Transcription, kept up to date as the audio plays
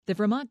The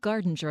Vermont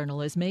Garden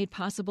Journal is made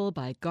possible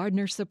by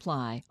Gardener's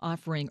Supply,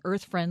 offering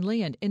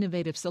earth-friendly and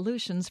innovative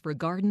solutions for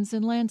gardens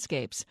and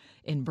landscapes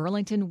in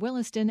Burlington,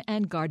 Williston,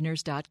 and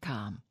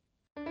gardeners.com.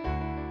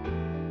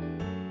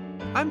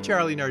 I'm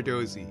Charlie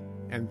Nardozzi,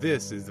 and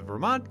this is the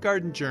Vermont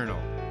Garden Journal.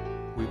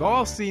 We've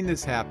all seen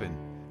this happen.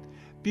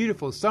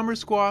 Beautiful summer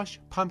squash,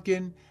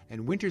 pumpkin,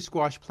 and winter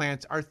squash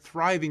plants are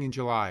thriving in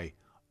July,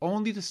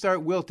 only to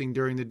start wilting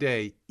during the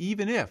day,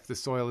 even if the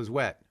soil is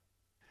wet.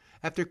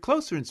 After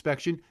closer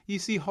inspection, you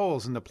see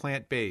holes in the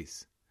plant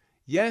base.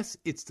 Yes,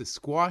 it's the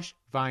squash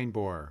vine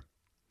borer.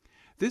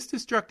 This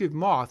destructive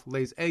moth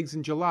lays eggs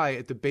in July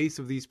at the base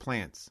of these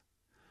plants.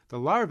 The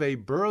larvae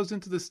burrows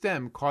into the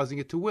stem, causing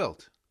it to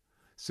wilt.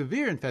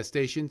 Severe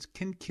infestations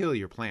can kill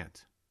your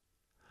plant.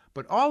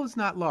 But all is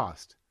not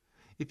lost.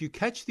 If you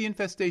catch the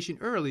infestation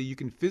early, you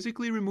can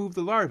physically remove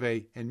the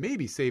larvae and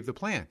maybe save the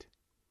plant.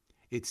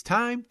 It's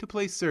time to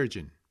play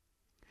surgeon.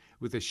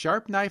 With a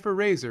sharp knife or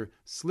razor,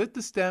 slit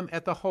the stem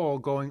at the hole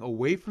going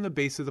away from the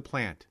base of the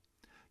plant.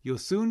 You'll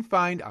soon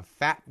find a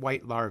fat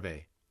white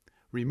larvae.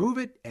 Remove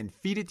it and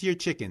feed it to your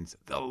chickens.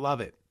 They'll love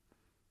it.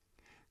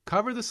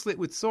 Cover the slit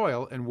with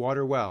soil and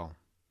water well.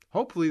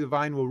 Hopefully the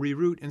vine will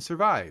reroot and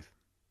survive.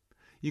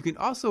 You can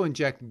also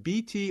inject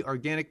Bt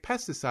organic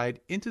pesticide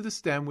into the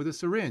stem with a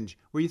syringe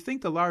where you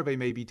think the larvae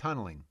may be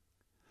tunneling.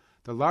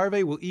 The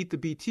larvae will eat the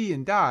Bt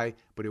and die,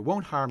 but it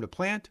won't harm the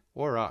plant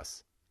or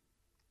us.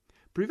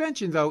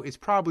 Prevention, though, is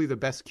probably the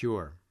best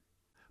cure.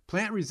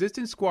 Plant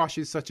resistant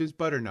squashes such as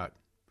butternut.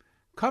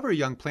 Cover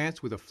young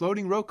plants with a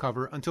floating row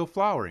cover until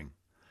flowering.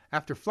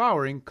 After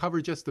flowering,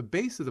 cover just the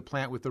base of the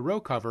plant with the row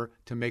cover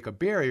to make a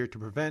barrier to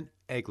prevent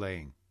egg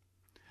laying.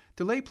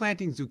 Delay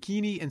planting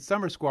zucchini and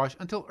summer squash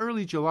until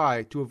early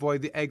July to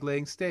avoid the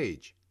egg-laying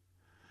stage.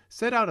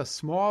 Set out a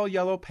small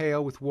yellow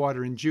pail with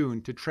water in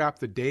June to trap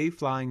the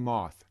day-flying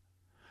moth.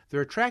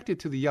 They're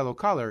attracted to the yellow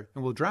color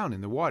and will drown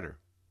in the water.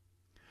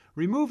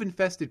 Remove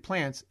infested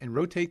plants and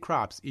rotate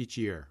crops each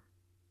year.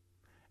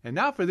 And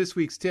now for this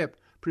week's tip,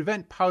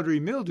 prevent powdery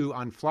mildew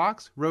on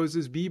phlox,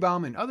 roses, bee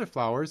balm, and other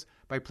flowers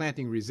by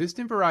planting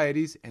resistant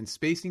varieties and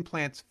spacing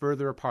plants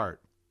further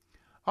apart.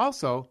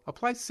 Also,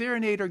 apply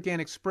Serenade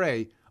Organic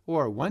Spray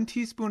or 1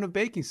 teaspoon of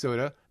baking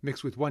soda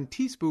mixed with 1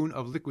 teaspoon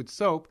of liquid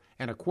soap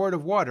and a quart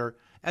of water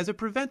as a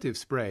preventive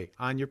spray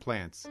on your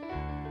plants.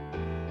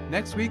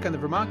 Next week on the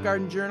Vermont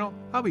Garden Journal,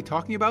 I'll be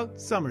talking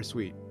about summer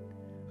sweet.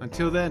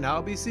 Until then,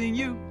 I'll be seeing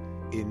you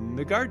in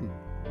the garden.